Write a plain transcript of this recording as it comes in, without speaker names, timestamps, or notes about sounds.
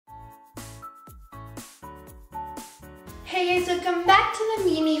Hey guys, welcome back to the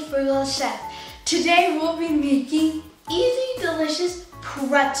Mini Frugal Chef. Today we'll be making easy, delicious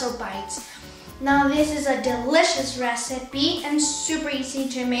pretzel bites. Now this is a delicious recipe and super easy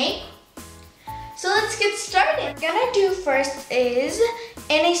to make. So let's get started. What we're gonna do first is,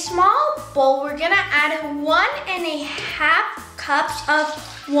 in a small bowl, we're gonna add 1.5 cups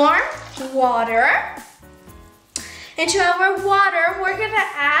of warm water. Into our water, we're gonna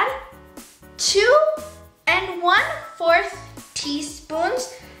add 2 1/4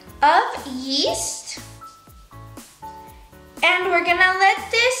 teaspoons of yeast. And we're gonna let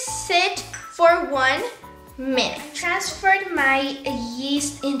this sit for 1 minute. I transferred my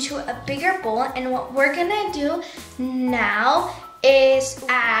yeast into a bigger bowl, and what we're gonna do now is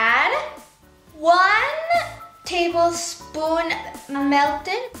add 1 tablespoon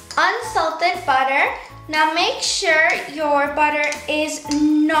melted unsalted butter. Now make sure your butter is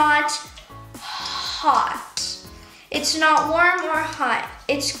not hot. It's not warm or hot.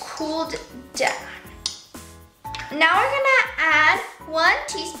 It's cooled down. Now we're gonna add 1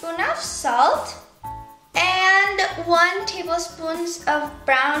 teaspoon of salt and 1 tablespoon of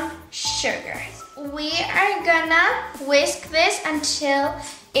brown sugar. We are gonna whisk this until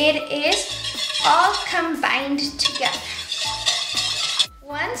it is all combined together.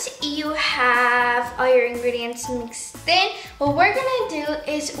 Once you have all your ingredients mixed in, what we're gonna do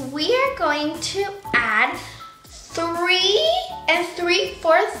is we are going to add 3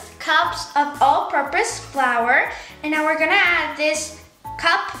 3/4 cups of all-purpose flour, and now we're gonna add this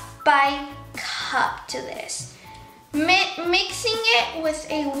cup by cup to this, mixing it with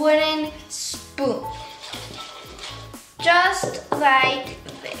a wooden spoon, just like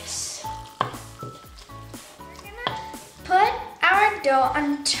this. We're gonna put our dough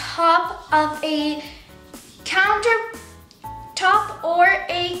on top of a countertop or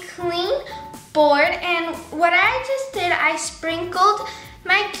a clean board, and what I just did, I sprinkled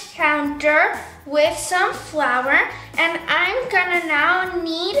my counter with some flour, and I'm gonna now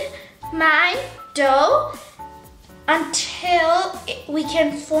knead my dough until we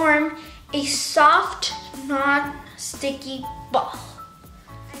can form a soft, non-sticky ball.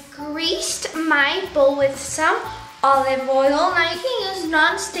 I greased my bowl with some olive oil. Now you can use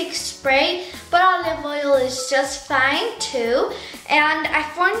non-stick spray, but olive oil is just fine too. And I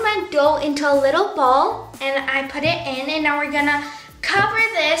formed my dough into a little ball, and I put it in, and now we're gonna cover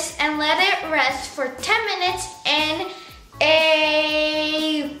this and let it rest for 10 minutes in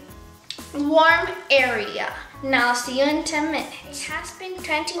a warm area. Now I'll see you in 10 minutes. It has been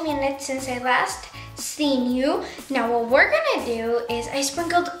 20 minutes since I last seen you. Now what we're gonna do is I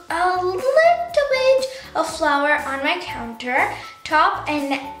sprinkled a little bit of flour on my countertop,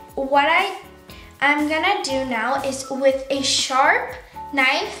 and what I'm gonna do now is with a sharp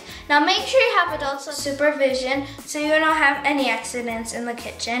knife. Now make sure you have adult supervision so you don't have any accidents in the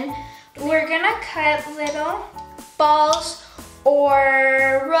kitchen. We're gonna cut little balls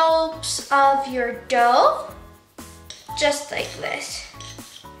or ropes of your dough, just like this.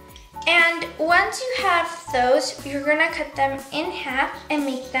 And once you have those, you're gonna cut them in half and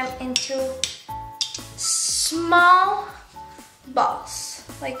make them into small balls,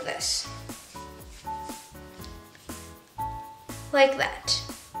 like this. Like that.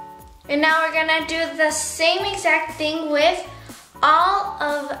 And now we're gonna do the same exact thing with all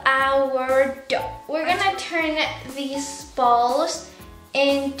of our dough. We're gonna turn these balls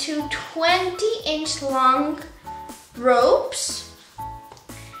into 20-inch long ropes,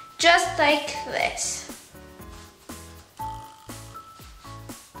 just like this.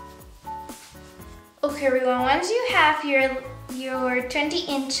 Okay everyone, once you have your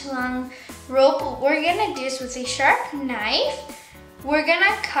 20-inch long rope, what we're gonna do is with a sharp knife, we're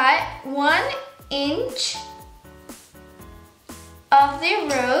gonna cut 1 inch of the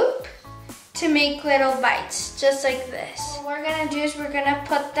rope to make little bites, just like this. What we're gonna do is we're gonna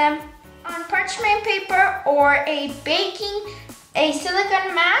put them on parchment paper or a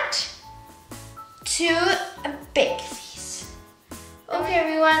silicone mat to bake these. Okay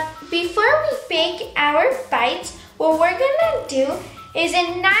everyone, before we bake our bites, what we're gonna do is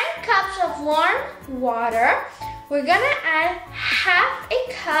in 9 cups of warm water, we're gonna add 1/2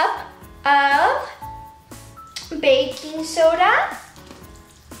 cup of baking soda,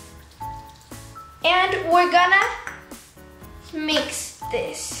 and we're gonna mix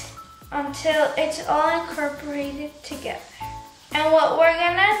this until it's all incorporated together. And what we're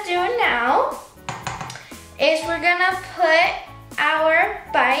gonna do now is we're gonna put our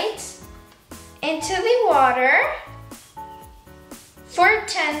bites into the water for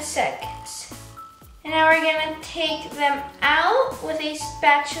 10 seconds. And now we're gonna take them out with a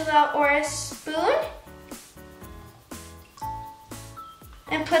spatula or a spoon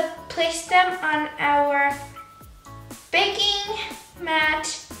and place them on our baking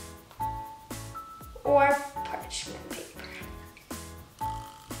mat or parchment paper.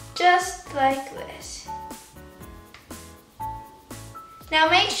 Just like this. Now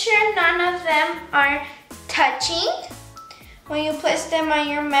make sure none of them are touching when you place them on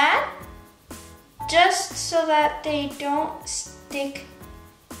your mat, just so that they don't stick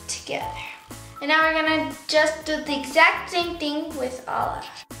together. And now we're gonna just do the exact same thing with all of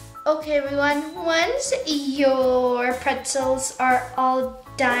them. Okay everyone, once your pretzels are all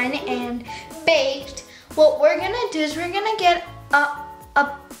done and baked, what we're gonna do is we're gonna get a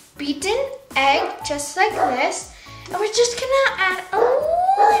beaten egg just like this, and we're just gonna add a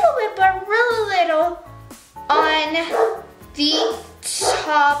little bit, but really little, on the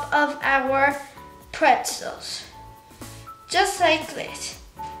top of our pretzels. Just like this.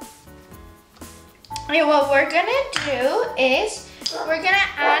 And what we're gonna do is we're gonna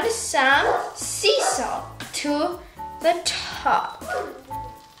add some sea salt to the top.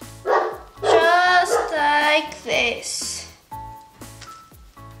 Just like this.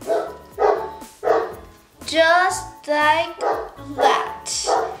 Just like that.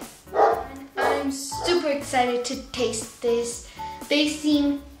 And I'm super excited to taste this. They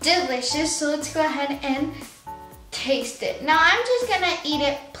seem delicious, so let's go ahead and taste it. Now I'm just gonna eat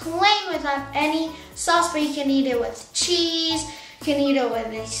it plain without any sauce, but you can eat it with cheese, you can eat it with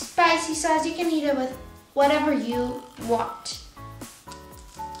a spicy sauce, you can eat it with whatever you want.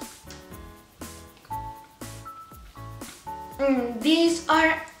 These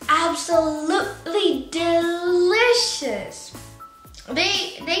are absolutely delicious.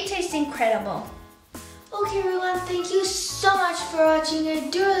 They taste incredible. Okay everyone, thank you so much for watching. I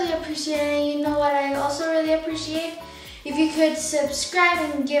do really appreciate it. You know what I also really appreciate? If you could subscribe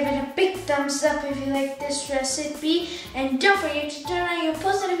and give it a big thumbs up if you like this recipe. And don't forget to turn on your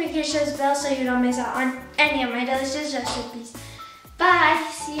post notifications bell so you don't miss out on any of my delicious recipes. Bye,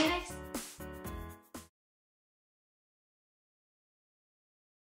 see you next time.